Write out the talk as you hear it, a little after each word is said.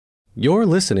You're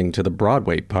listening to the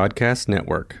Broadway Podcast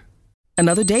Network.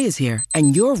 Another day is here,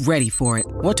 and you're ready for it.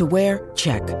 What to wear?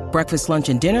 Check. Breakfast, lunch,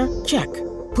 and dinner? Check.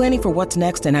 Planning for what's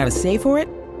next and how to save for it?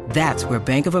 That's where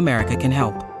Bank of America can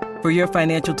help. For your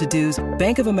financial to-dos,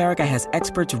 Bank of America has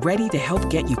experts ready to help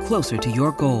get you closer to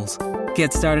your goals.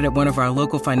 Get started at one of our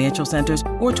local financial centers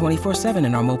or 24/7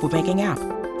 in our mobile banking app.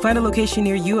 Find a location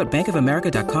near you at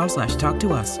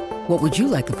bankofamerica.com/talktous. What would you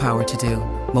like the power to do?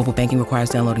 Mobile banking requires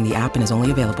downloading the app and is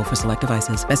only available for select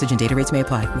devices. Message and data rates may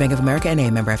apply. Bank of America N.A.,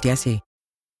 member FDIC.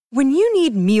 When you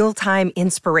need mealtime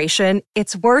inspiration,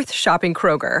 it's worth shopping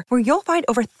Kroger, where you'll find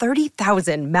over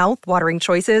 30,000 mouth-watering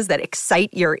choices that excite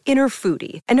your inner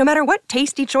foodie. And no matter what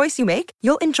tasty choice you make,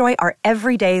 you'll enjoy our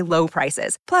everyday low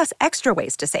prices, plus extra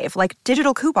ways to save, like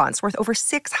digital coupons worth over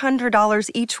 $600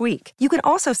 each week. You can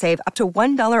also save up to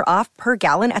 $1 off per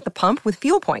gallon at the pump with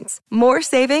fuel points. More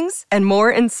savings and more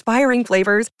inspiring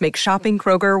flavors make shopping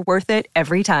Kroger worth it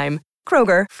every time.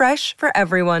 Kroger, fresh for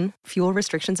everyone. Fuel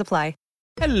restrictions apply.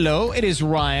 Hello, it is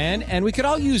Ryan, and we could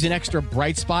all use an extra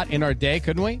bright spot in our day,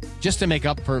 couldn't we? Just to make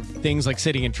up for things like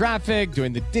sitting in traffic,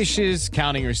 doing the dishes,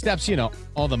 counting your steps,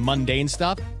 all the mundane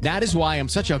stuff. That is why I'm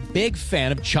such a big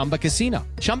fan of Chumba Casino.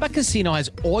 Chumba Casino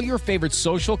has all your favorite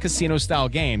social casino-style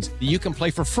games that you can play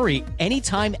for free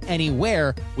anytime,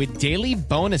 anywhere with daily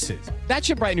bonuses. That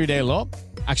should brighten your day a little.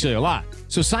 Actually, a lot.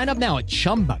 So sign up now at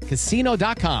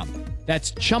ChumbaCasino.com.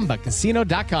 That's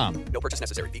ChumbaCasino.com. No purchase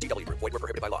necessary. VGW. Void where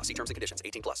prohibited by law. See terms and conditions.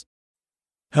 18+.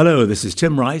 Hello, this is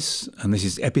Tim Rice, and this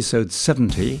is episode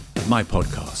 70 of my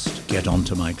podcast, Get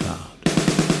Onto My Cloud.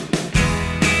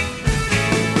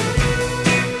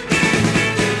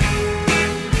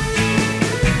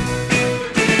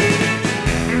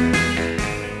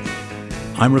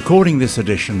 I'm recording this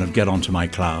edition of Get Onto My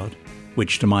Cloud,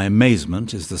 which to my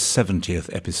amazement is the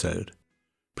 70th episode,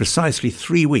 precisely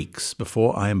 3 weeks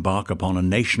before I embark upon a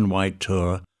nationwide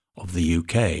tour of the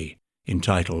UK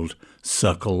entitled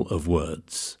Circle of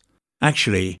Words.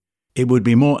 Actually, it would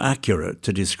be more accurate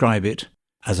to describe it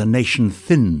as a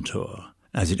nation-thin tour,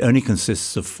 as it only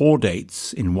consists of 4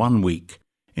 dates in 1 week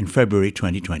in February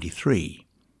 2023.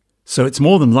 So it's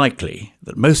more than likely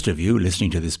that most of you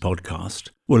listening to this podcast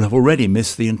will have already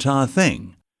missed the entire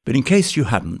thing. But in case you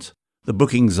haven't, the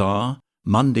bookings are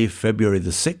Monday, February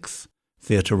the 6th,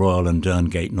 Theatre Royal and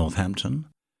Derngate, Northampton.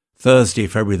 Thursday,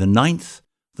 February the 9th,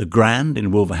 the Grand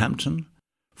in Wolverhampton.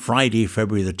 Friday,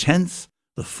 February the 10th,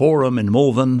 the Forum in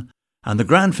Malvern. And the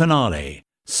grand finale,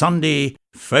 Sunday,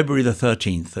 February the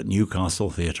 13th at Newcastle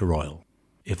Theatre Royal.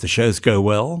 If the shows go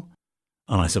well,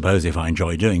 and I suppose if I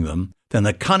enjoy doing them, then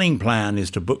the cunning plan is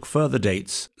to book further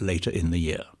dates later in the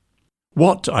year.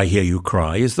 What, I hear you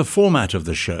cry, is the format of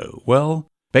the show? Well,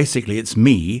 basically it's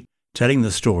me telling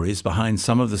the stories behind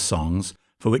some of the songs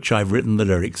for which I've written the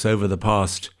lyrics over the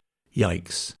past,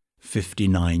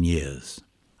 59 years.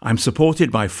 I'm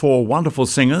supported by 4 wonderful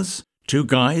singers, 2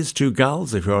 guys, 2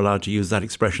 gals, if you're allowed to use that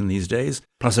expression these days,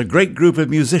 plus a great group of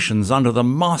musicians under the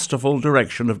masterful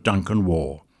direction of Duncan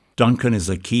Waugh. Duncan is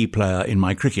a key player in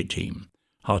my cricket team,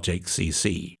 Heartache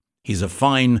CC. He's a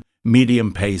fine,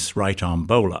 medium-pace right-arm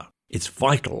bowler. It's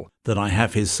vital that I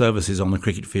have his services on the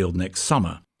cricket field next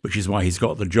summer, which is why he's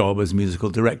got the job as musical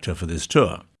director for this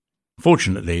tour.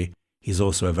 Fortunately, he's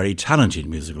also a very talented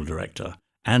musical director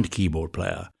and keyboard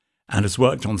player, and has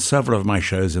worked on several of my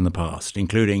shows in the past,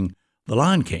 including The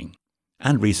Lion King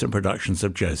and recent productions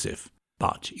of Joseph.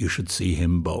 But you should see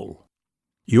him bowl.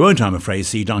 You won't, I'm afraid,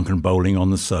 see Duncan bowling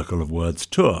on the Circle of Words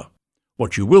tour.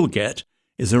 What you will get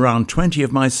is around 20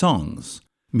 of my songs,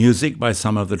 music by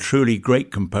some of the truly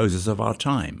great composers of our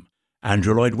time,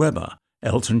 Andrew Lloyd Webber,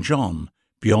 Elton John,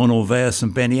 Bjorn Ulvaeus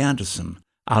and Benny Andersson,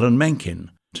 Alan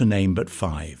Menken, to name but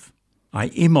 5. I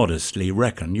immodestly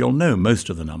reckon you'll know most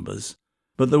of the numbers,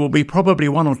 but there will be probably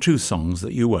 1 or 2 songs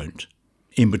that you won't.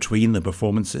 In between the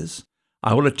performances,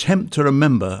 I will attempt to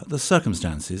remember the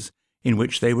circumstances in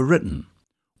which they were written,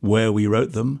 where we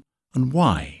wrote them and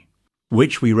why,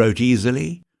 which we wrote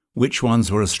easily, which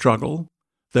ones were a struggle,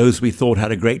 those we thought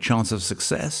had a great chance of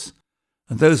success,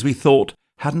 and those we thought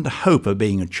hadn't a hope of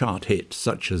being a chart hit,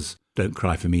 such as Don't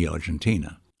Cry for Me,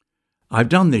 Argentina. I've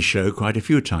done this show quite a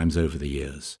few times over the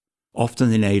years,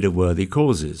 often in aid of worthy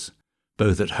causes,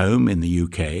 both at home in the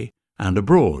UK and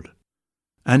abroad,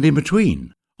 and in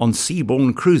between, on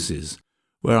seaborne cruises,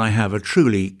 where I have a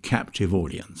truly captive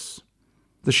audience.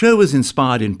 The show was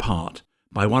inspired in part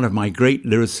by one of my great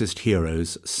lyricist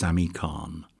heroes, Sammy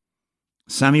Cahn.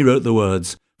 Sammy wrote the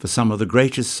words for some of the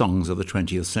greatest songs of the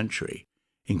 20th century,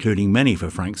 including many for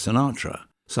Frank Sinatra,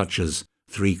 such as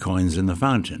 3 Coins in the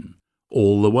Fountain,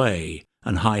 All the Way,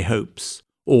 and High Hopes,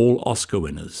 all Oscar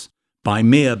winners, Bei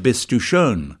mir bist du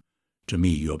schön, To Me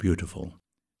You're Beautiful.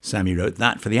 Sammy wrote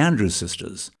that for the Andrews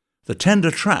Sisters, The Tender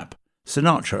Trap,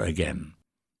 Sinatra Again,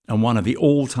 and one of the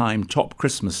all-time top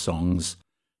Christmas songs,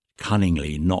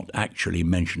 cunningly not actually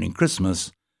mentioning Christmas,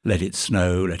 Let It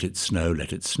Snow, Let It Snow,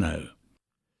 Let It Snow.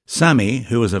 Sammy,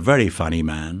 who was a very funny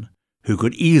man, who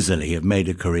could easily have made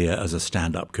a career as a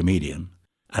stand-up comedian,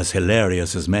 as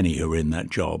hilarious as many who were in that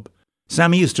job,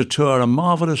 Sammy used to tour a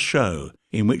marvellous show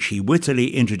in which he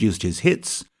wittily introduced his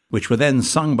hits, which were then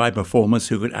sung by performers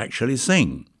who could actually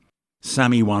sing.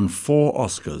 Sammy won 4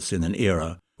 Oscars in an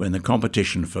era when the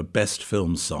competition for Best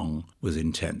Film Song was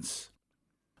intense.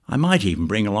 I might even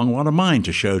bring along one of mine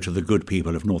to show to the good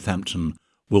people of Northampton,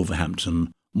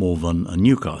 Wolverhampton, Malvern and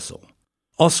Newcastle.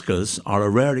 Oscars are a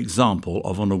rare example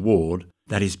of an award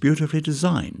that is beautifully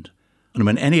designed, and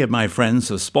when any of my friends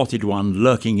have spotted one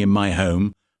lurking in my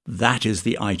home, that is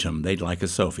the item they'd like a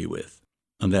selfie with.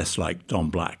 Unless, like Don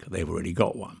Black, they've already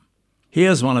got one.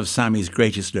 Here's one of Sammy's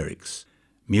greatest lyrics,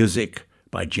 music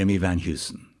by Jimmy Van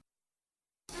Heusen.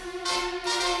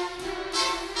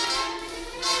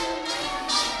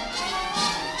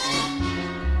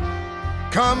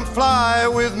 Come fly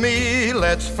with me,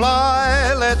 let's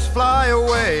fly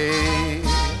away.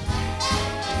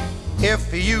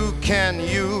 If you can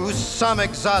use some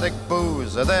exotic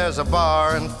booze, there's a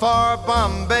bar in far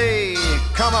Bombay.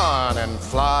 Come on and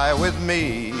fly with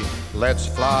me, let's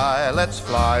fly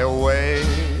away.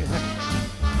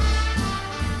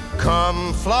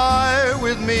 Come fly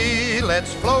with me,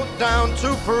 let's float down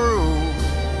to Peru.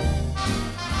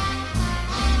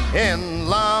 In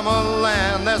Llama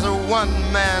Land, there's a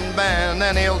one-man band,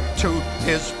 and he'll toot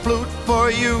his flute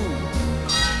for you.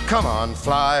 Come on,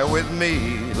 fly with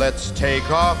me, let's take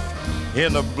off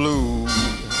in the blue.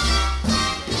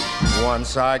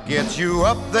 Once I get you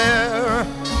up there,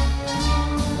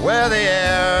 where the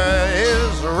air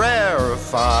is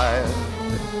rarefied,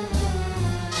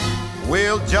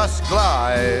 we'll just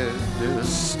glide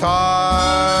starry-eyed.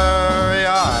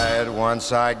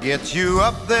 Once I get you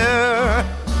up there,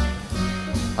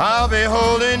 I'll be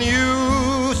holding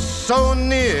you so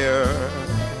near.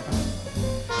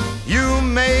 You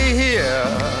may hear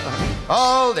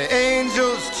all the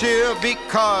angels cheer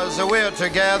because we're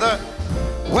together.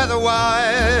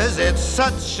 Weather-wise, it's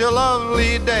such a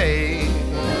lovely day.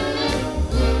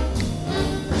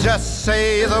 Just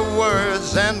say the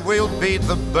words and we'll beat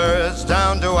the birds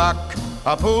down to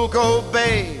Acapulco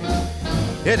Bay.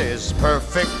 It is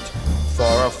perfect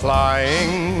for a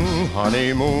flying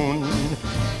honeymoon.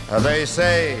 They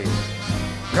say,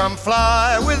 come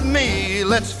fly with me,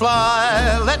 let's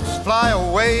fly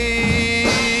away.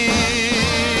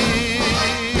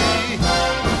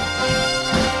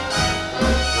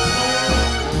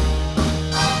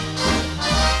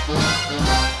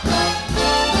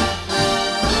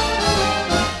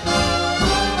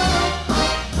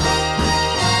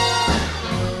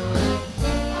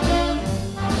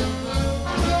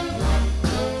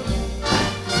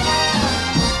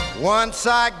 Once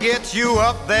I get you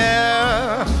up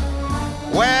there,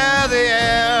 where the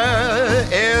air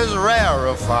is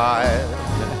rarefied,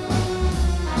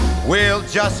 we'll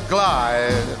just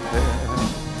glide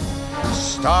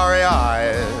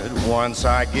starry-eyed. Once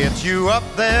I get you up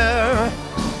there,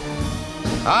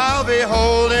 I'll be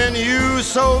holding you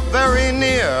so very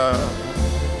near.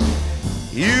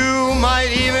 You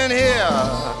might even hear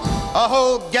a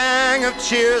whole gang of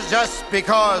cheers just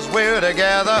because we're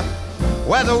together.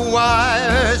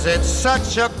 Weather-wise, it's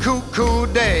such a cuckoo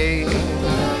day.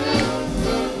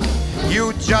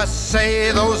 You just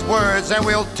say those words and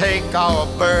we'll take our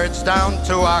birds down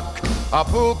to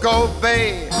Acapulco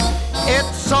Bay.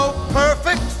 It's so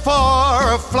perfect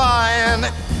for a flying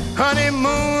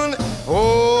honeymoon.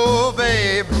 Oh,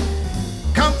 babe,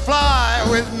 come fly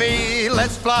with me.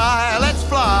 Let's fly.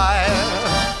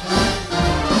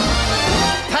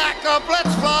 Pack up,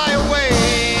 let's fly away.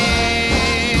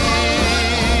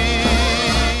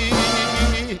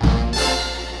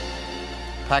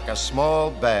 Pack a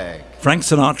small bag. Frank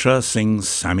Sinatra sings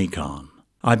Sammy Cahn.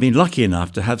 I've been lucky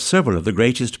enough to have several of the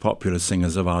greatest popular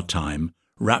singers of our time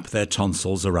wrap their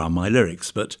tonsils around my lyrics,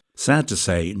 but sad to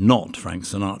say, not Frank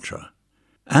Sinatra.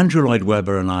 Andrew Lloyd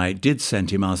Webber and I did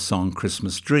send him our song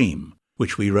Christmas Dream,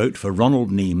 which we wrote for Ronald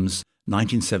Neam's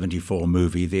 1974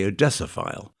 movie The Odessa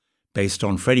File, based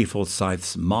on Freddie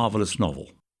Forsyth's marvellous novel.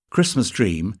 Christmas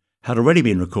Dream had already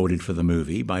been recorded for the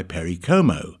movie by Perry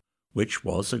Como, which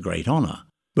was a great honour.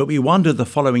 But we wondered the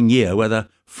following year whether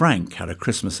Frank had a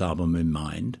Christmas album in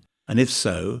mind, and if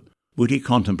so, would he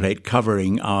contemplate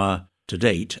covering our, to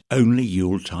date, only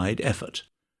Yuletide effort?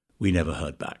 We never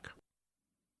heard back.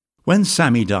 When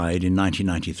Sammy died in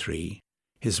 1993,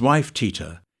 his wife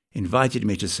Tita invited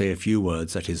me to say a few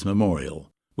words at his memorial,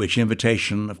 which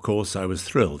invitation, of course, I was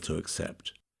thrilled to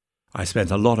accept. I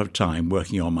spent a lot of time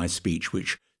working on my speech,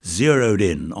 which zeroed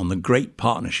in on the great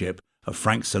partnership of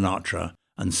Frank Sinatra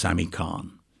and Sammy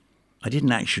Cahn. I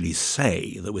didn't actually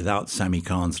say that without Sammy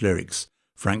Cahn's lyrics,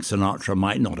 Frank Sinatra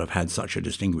might not have had such a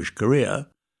distinguished career,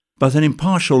 but an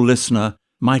impartial listener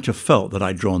might have felt that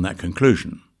I'd drawn that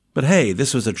conclusion. But hey,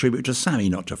 this was a tribute to Sammy,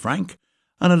 not to Frank,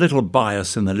 and a little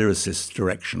bias in the lyricist's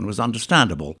direction was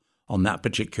understandable on that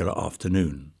particular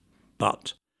afternoon.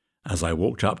 But as I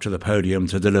walked up to the podium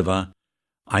to deliver,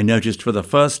 I noticed for the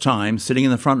first time, sitting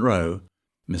in the front row,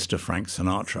 Mr. Frank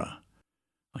Sinatra.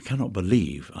 I cannot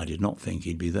believe I did not think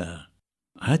he'd be there.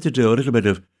 I had to do a little bit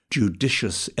of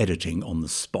judicious editing on the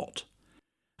spot.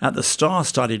 At the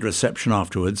star-studded reception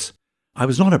afterwards, I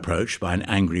was not approached by an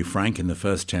angry Frank in the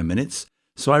first 10 minutes,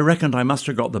 so I reckoned I must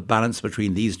have got the balance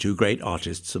between these two great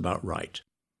artists about right.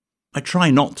 I try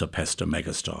not to pester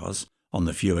megastars on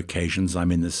the few occasions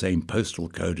I'm in the same postal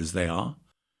code as they are,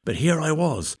 but here I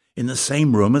was, in the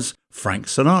same room as Frank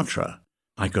Sinatra.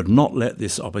 I could not let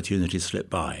this opportunity slip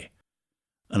by.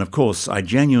 And of course, I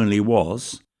genuinely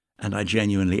was, and I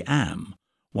genuinely am,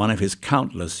 one of his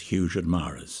countless huge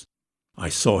admirers. I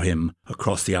saw him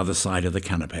across the other side of the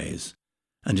canapes,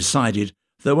 and decided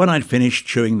that when I'd finished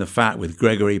chewing the fat with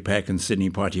Gregory Peck and Sidney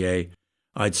Poitier,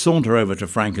 I'd saunter over to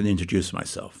Frank and introduce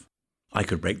myself. I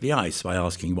could break the ice by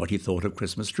asking what he thought of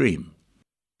Christmas Dream.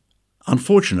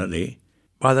 Unfortunately,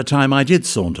 by the time I did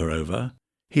saunter over,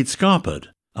 he'd scarpered,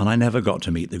 and I never got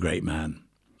to meet the great man.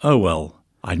 Oh well,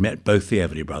 I'd met both the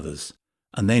Everly Brothers,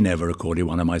 and they never recorded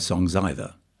one of my songs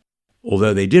either.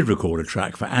 Although they did record a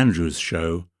track for Andrew's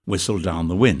show, Whistle Down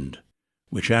the Wind,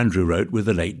 which Andrew wrote with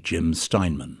the late Jim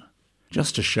Steinman.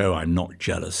 Just to show I'm not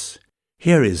jealous,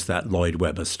 here is that Lloyd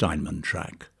Webber Steinman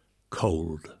track,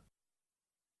 Cold.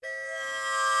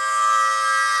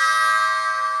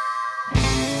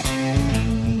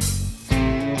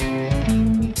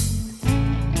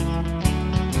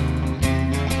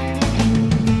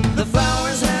 The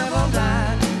flowers have all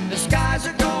died, the skies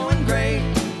are going gray.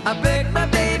 I begged my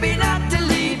baby not to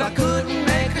leave, I couldn't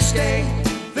make her stay.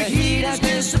 The heat has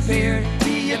disappeared,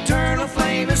 the eternal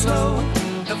flame is low.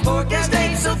 The forecast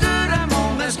ain't so good, I'm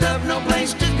all messed up, no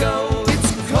place to go.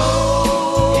 It's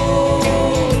cold,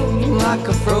 like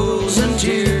a frozen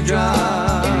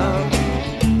teardrop.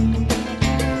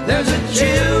 There's a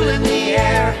chill in the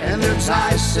air, and there's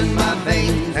ice in my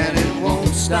veins, and it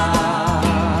won't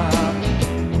stop.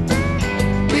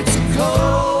 It's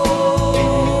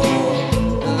cold,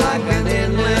 like an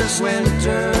endless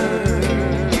winter.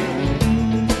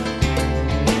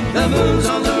 The moon's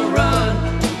on the run,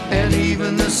 and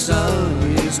even the sun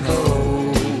is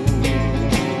cold.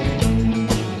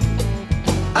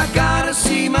 I gotta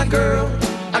see my girl,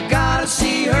 I gotta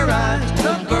see her eyes.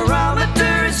 The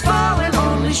barometer is falling,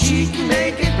 only she can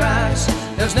make it rise.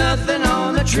 There's nothing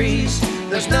on the trees,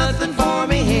 there's nothing for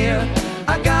me here.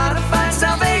 I gotta find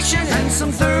salvation and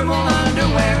some thermal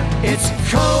underwear. It's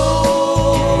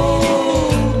cold,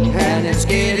 and it's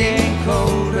getting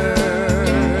colder.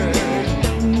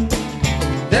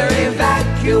 They're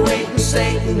evacuating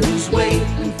Satan, who's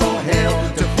waiting for hell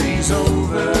to freeze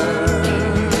over.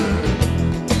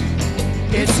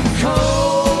 It's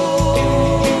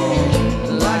cold,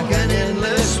 like an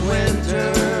endless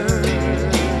winter.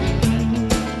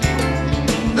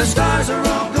 The stars are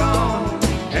all gone,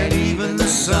 and even the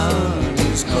sun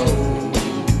is cold.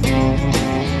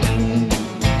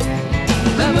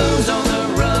 The moon's on the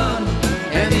run,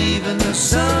 and even the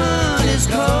sun is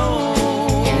cold.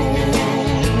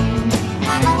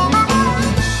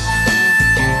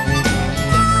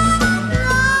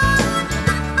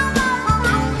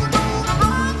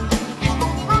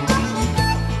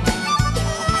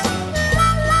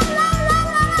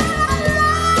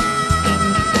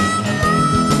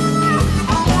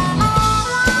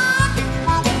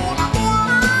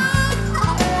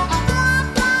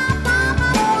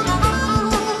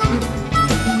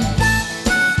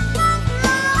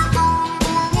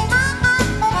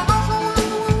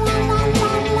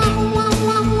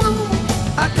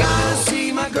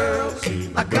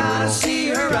 I gotta see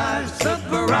her eyes. The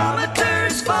barometer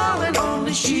is falling,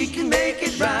 only she can make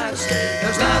it rise.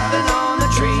 There's nothing on the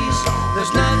trees,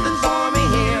 there's nothing for me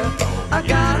here. I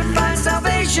gotta find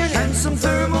salvation and some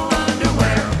thermal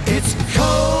underwear. It's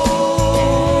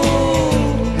cold,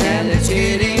 and it's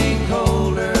getting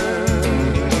colder.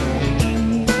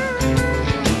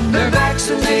 They're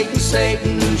vaccinating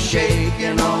Satan, who's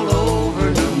shaking all over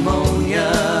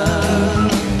pneumonia.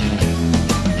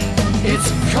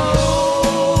 It's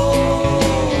cold,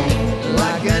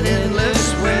 like an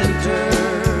endless winter.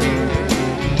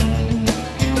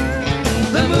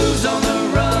 world's on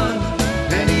the run,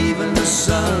 and even the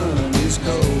sun is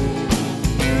cold.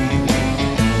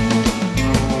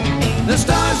 The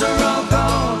stars are all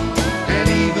gone, and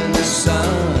even the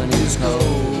sun is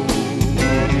cold.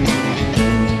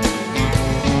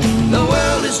 The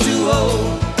world is too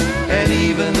old, and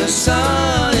even the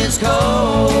sun is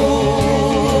cold.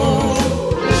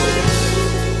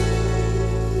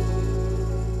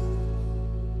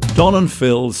 Don and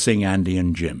Phil sing Andy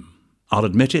and Jim. I'll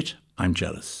admit it, I'm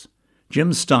jealous.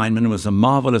 Jim Steinman was a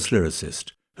marvellous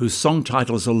lyricist whose song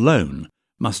titles alone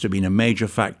must have been a major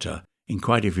factor in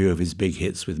quite a few of his big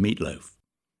hits with Meat Loaf.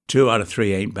 2 out of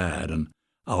 3 ain't bad, and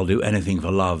I'll Do Anything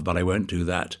for Love But I Won't Do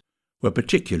That were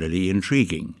particularly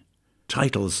intriguing.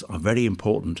 Titles are very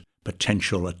important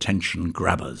potential attention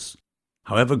grabbers.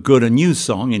 However good a new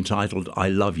song entitled I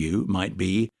Love You might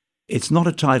be, it's not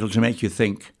a title to make you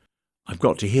think, I've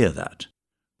got to hear that.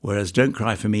 Whereas Don't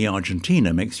Cry For Me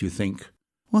Argentina makes you think,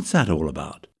 what's that all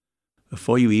about?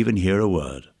 Before you even hear a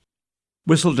word.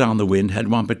 Whistle Down the Wind had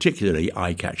one particularly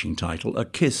eye-catching title, A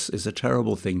Kiss is a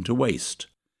Terrible Thing to Waste.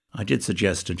 I did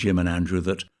suggest to Jim and Andrew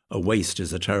that A Waste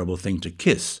is a Terrible Thing to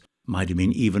Kiss might have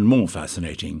been even more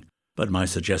fascinating, but my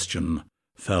suggestion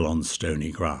fell on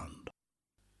stony ground.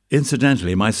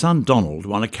 Incidentally, my son Donald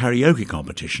won a karaoke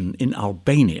competition in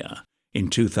Albania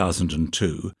in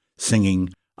 2002,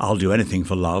 singing I'll Do Anything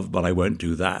for Love But I Won't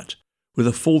Do That, with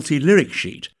a faulty lyric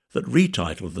sheet that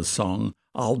retitled the song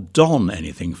I'll Don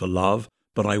Anything for Love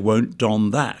But I Won't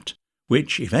Don That,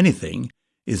 which, if anything,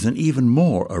 is an even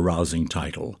more arousing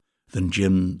title than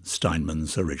Jim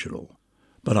Steinman's original.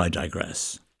 But I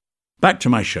digress. Back to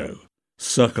my show,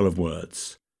 Circle of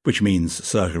Words, which means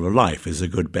Circle of Life is a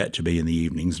good bet to be in the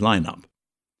evening's lineup.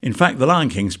 In fact, The Lion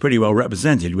King's pretty well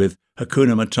represented, with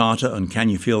Hakuna Matata and Can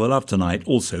You Feel the Love Tonight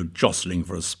also jostling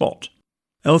for a spot.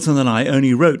 Elton and I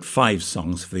only wrote 5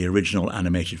 songs for the original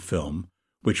animated film,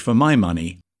 which for my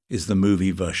money is the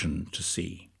movie version to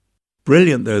see.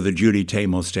 Brilliant though the Julie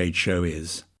Taymor stage show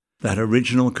is, that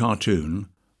original cartoon,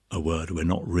 a word we're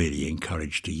not really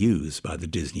encouraged to use by the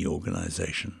Disney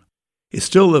organisation, is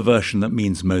still the version that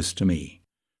means most to me,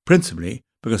 principally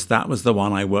because that was the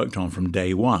one I worked on from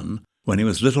day one, when it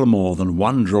was little more than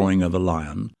 1 drawing of a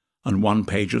lion and 1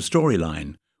 page of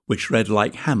storyline, which read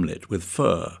like Hamlet with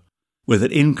fur, with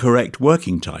an incorrect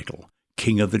working title,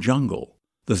 King of the Jungle.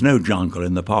 There's no jungle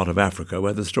in the part of Africa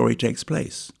where the story takes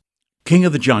place. King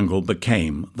of the Jungle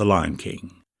became The Lion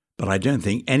King, but I don't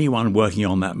think anyone working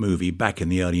on that movie back in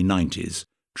the early 90s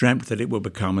dreamt that it would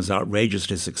become as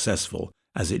outrageously successful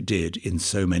as it did in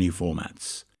so many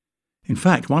formats. In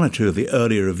fact, 1 or 2 of the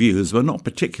earlier reviews were not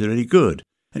particularly good,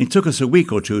 and it took us a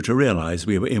week or 2 to realise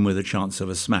we were in with a chance of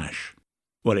a smash.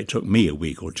 Well, it took me a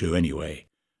week or 2 anyway.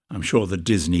 I'm sure the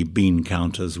Disney bean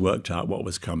counters worked out what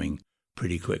was coming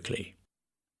pretty quickly.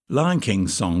 Lion King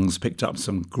songs picked up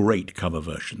some great cover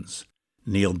versions.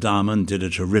 Neil Diamond did a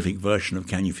terrific version of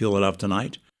Can You Feel the Love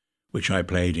Tonight, which I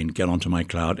played in Get Onto My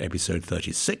Cloud episode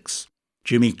 36.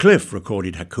 Jimmy Cliff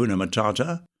recorded Hakuna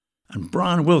Matata, and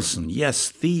Brian Wilson, yes,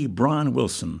 the Brian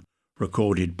Wilson,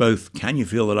 recorded both Can You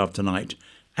Feel the Love Tonight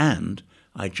and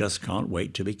I Just Can't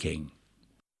Wait to Be King.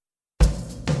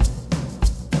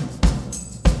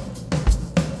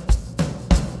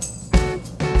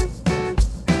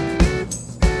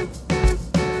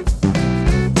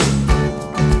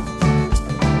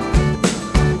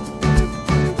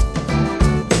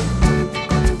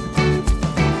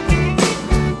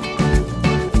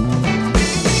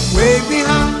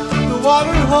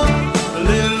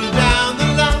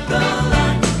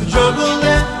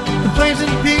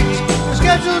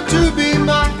 To be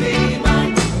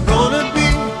mine, gonna be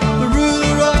the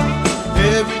ruler of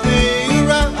everything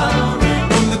around,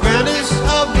 from the grandest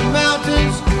of the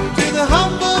mountains to the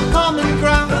humble common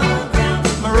ground.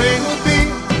 My reign will be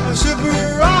a super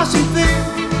awesome thing.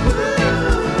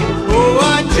 Oh,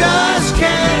 I just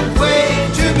can't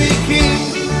wait to be king.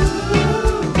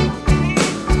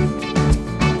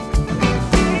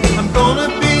 I'm gonna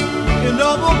be a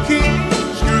noble king,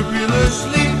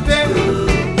 scrupulously fair.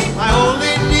 I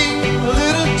only need a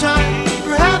little time,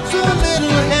 perhaps a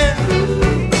little hair.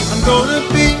 I'm gonna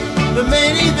be the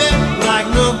main event like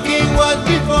no king was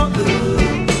before.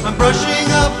 I'm brushing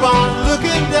up on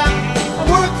looking down, I'm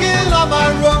working on my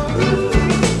road.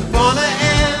 Fauna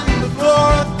and the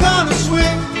flora gonna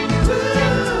swing.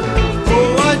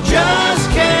 Oh, I just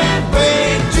can't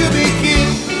wait to be king.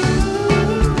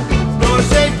 Gonna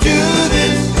say do this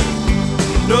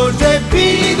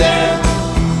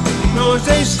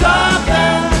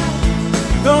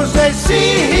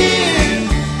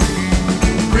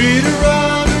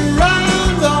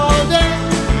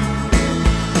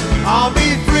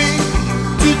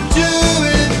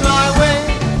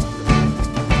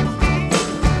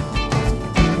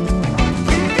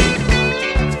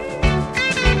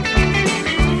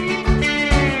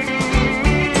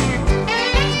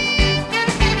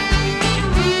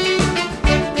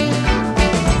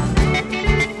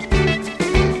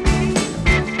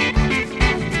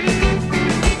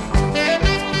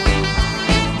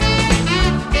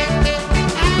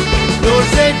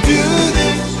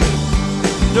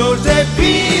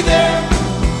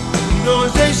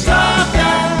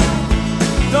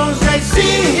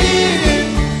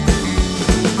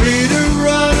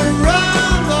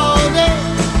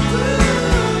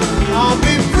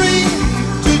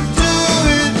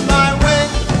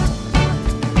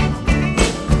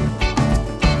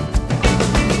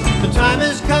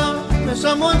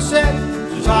Someone said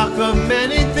to talk of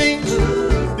many things.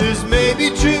 This may be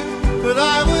true, but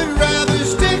I would rather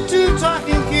stick to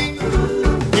talking king.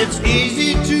 It's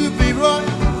easy to be royal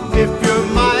if you're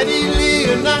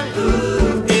mightily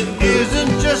aligned. It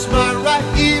isn't just my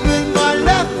right, even my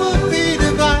left would be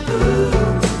divine.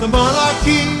 The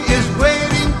monarchy is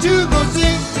waiting to go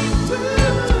sing.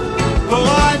 Oh,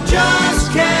 I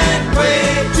just can't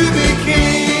wait to be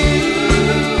king.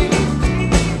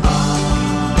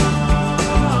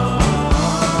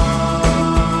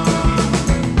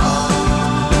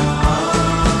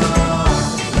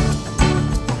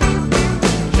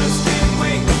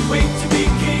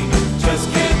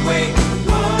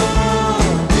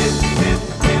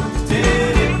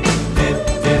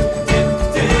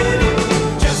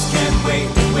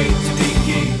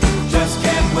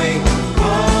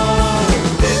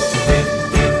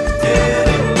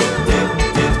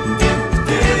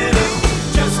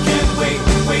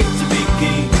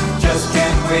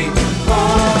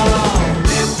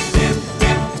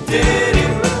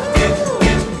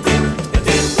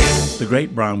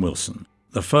 Great Brian Wilson,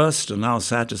 the first and now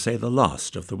sad to say the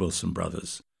last of the Wilson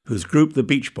brothers, whose group the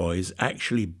Beach Boys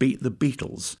actually beat the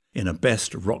Beatles in a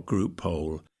best rock group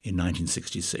poll in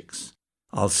 1966.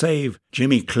 I'll save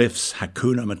Jimmy Cliff's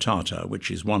Hakuna Matata, which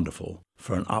is wonderful,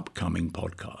 for an upcoming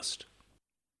podcast.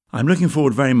 I'm looking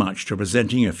forward very much to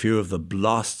presenting a few of the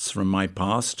blasts from my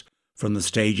past from the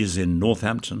stages in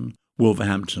Northampton,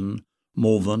 Wolverhampton,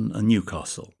 Malvern and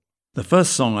Newcastle. The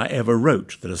first song I ever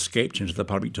wrote that escaped into the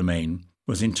public domain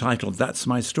was entitled That's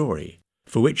My Story,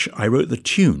 for which I wrote the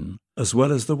tune as well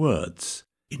as the words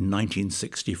in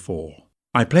 1964.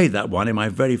 I played that one in my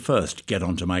very first Get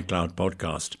Onto My Cloud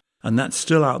podcast, and that's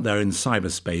still out there in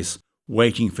cyberspace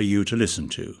waiting for you to listen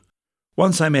to.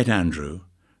 Once I met Andrew,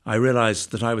 I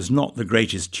realised that I was not the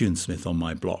greatest tunesmith on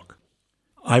my block.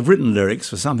 I've written lyrics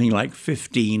for something like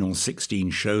 15 or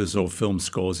 16 shows or film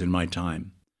scores in my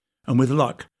time, and with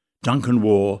luck, Duncan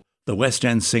Waugh, the West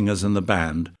End Singers and the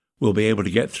band will be able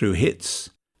to get through hits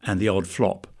and the odd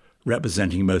flop,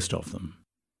 representing most of them.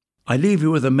 I leave you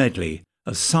with a medley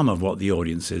of some of what the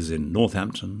audiences in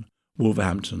Northampton,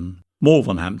 Wolverhampton,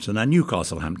 Malvernhampton and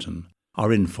Newcastlehampton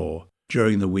are in for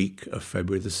during the week of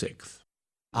February the 6th.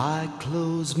 I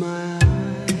close my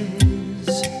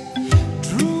eyes,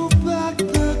 drew back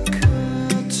the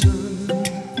curtain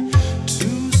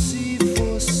to see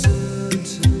for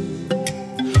certain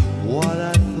what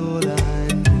I thought I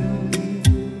knew.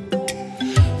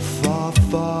 Far,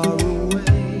 far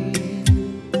away,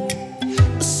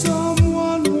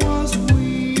 someone was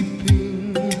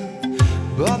weeping,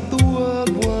 but the world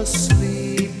was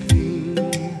sleeping.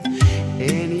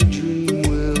 Any dream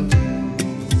will do.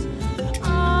 I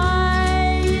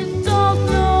don't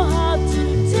know how to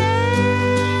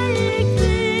take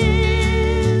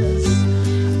this.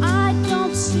 I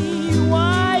don't see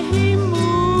why he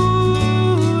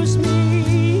moves me.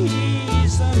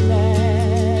 He's a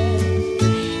man.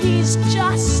 He's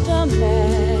just a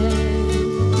man.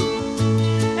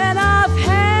 And I've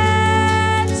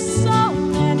had so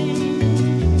many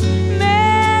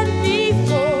men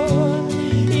before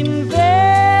in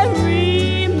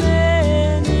very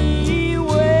many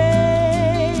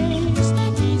ways.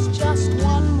 He's just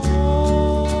one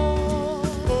more.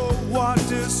 Oh, what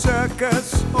a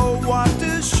circus, oh, what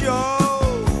a show.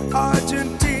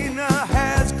 Argentina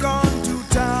has gone to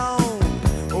town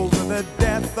over the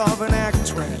death of an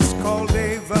actress called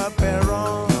Eva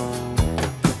Perón.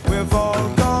 We've all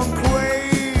gone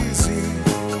crazy,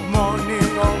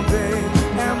 mourning all day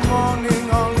and mourning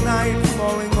all night,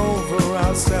 falling over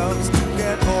ourselves to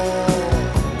get all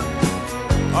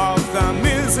of the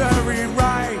misery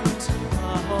right.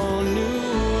 A whole new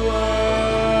world,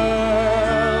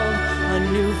 a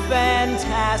new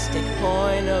fantastic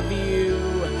point of view.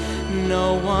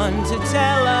 No one to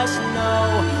tell us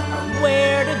no, or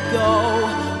where to go,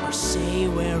 or say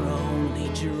we're only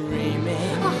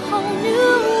dreaming. A whole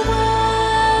new world,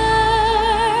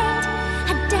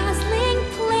 a dazzling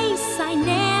place I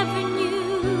never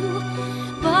knew.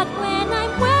 But when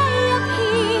I'm way up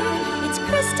here, it's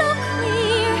crystal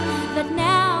clear that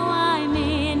now I'm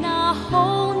in a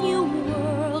whole new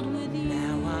world with you.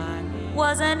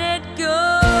 Wasn't it good?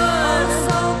 Oh,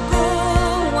 so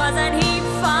good. Wasn't he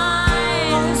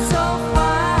fine? Oh, so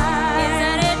fine.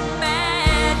 Isn't it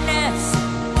madness?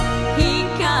 He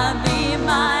can't be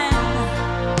mine.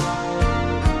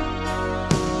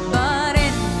 But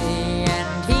in the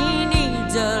end, he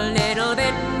needs a little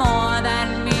bit more than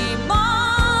me.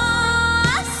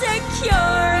 More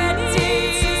security.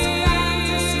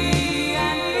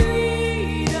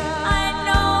 I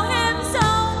know him so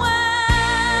well.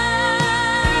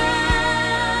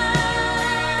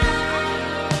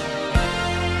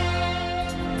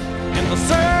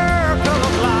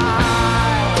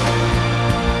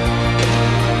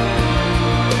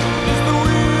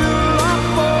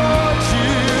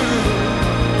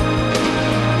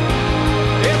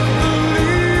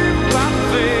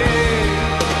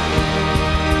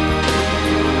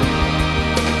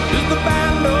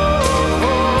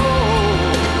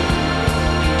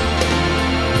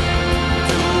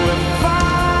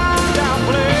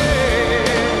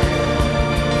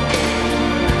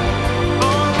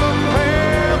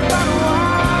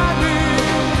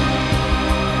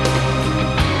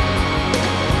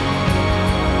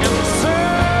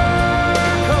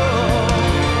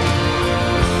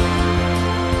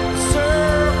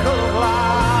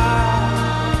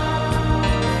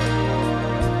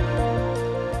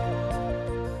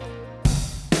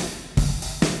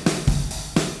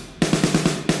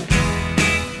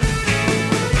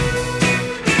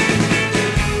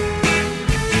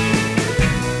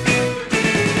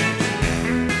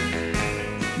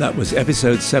 That was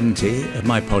episode 70 of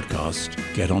my podcast,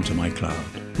 Get Onto My Cloud.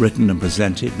 Written and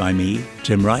presented by me,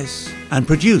 Tim Rice, and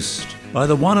produced by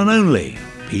the one and only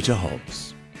Peter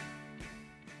Hobbs.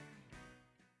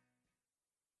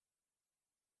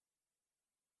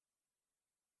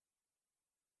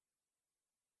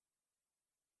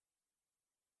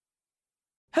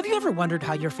 Have you ever wondered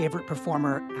how your favorite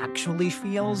performer actually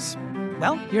feels?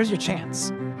 Well, here's your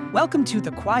chance. Welcome to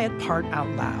The Quiet Part Out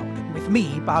Loud with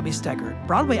me, Bobby Steggert,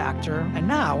 Broadway actor and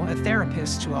now a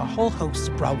therapist to a whole host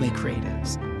of Broadway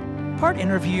creatives. Part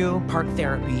interview, part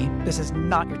therapy, this is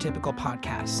not your typical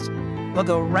podcast. We'll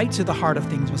go right to the heart of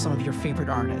things with some of your favorite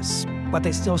artists, what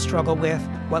they still struggle with,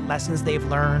 what lessons they've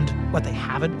learned, what they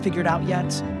haven't figured out yet.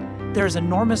 There's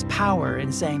enormous power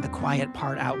in saying the quiet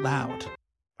part out loud.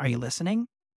 Are you listening?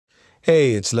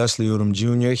 Hey, it's Leslie Odom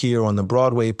Jr. here on the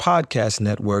Broadway Podcast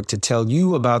Network to tell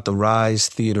you about the Rise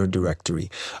Theater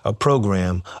Directory, a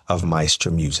program of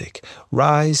Maestro Music.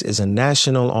 Rise is a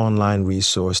national online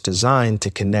resource designed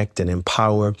to connect and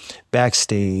empower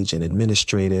backstage and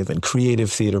administrative and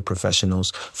creative theater professionals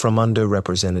from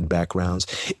underrepresented backgrounds.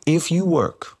 If you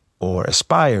work or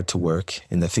aspire to work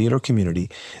in the theater community,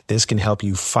 this can help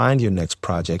you find your next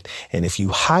project. And if you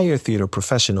hire theater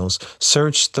professionals,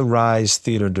 search the Rise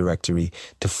Theater Directory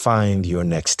to find your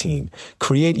next team.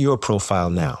 Create your profile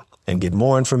now and get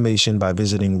more information by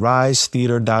visiting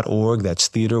risetheater.org. That's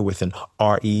theater with an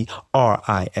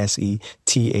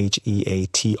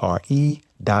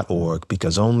RERISETHEATRE.org,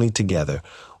 because only together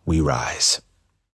we rise.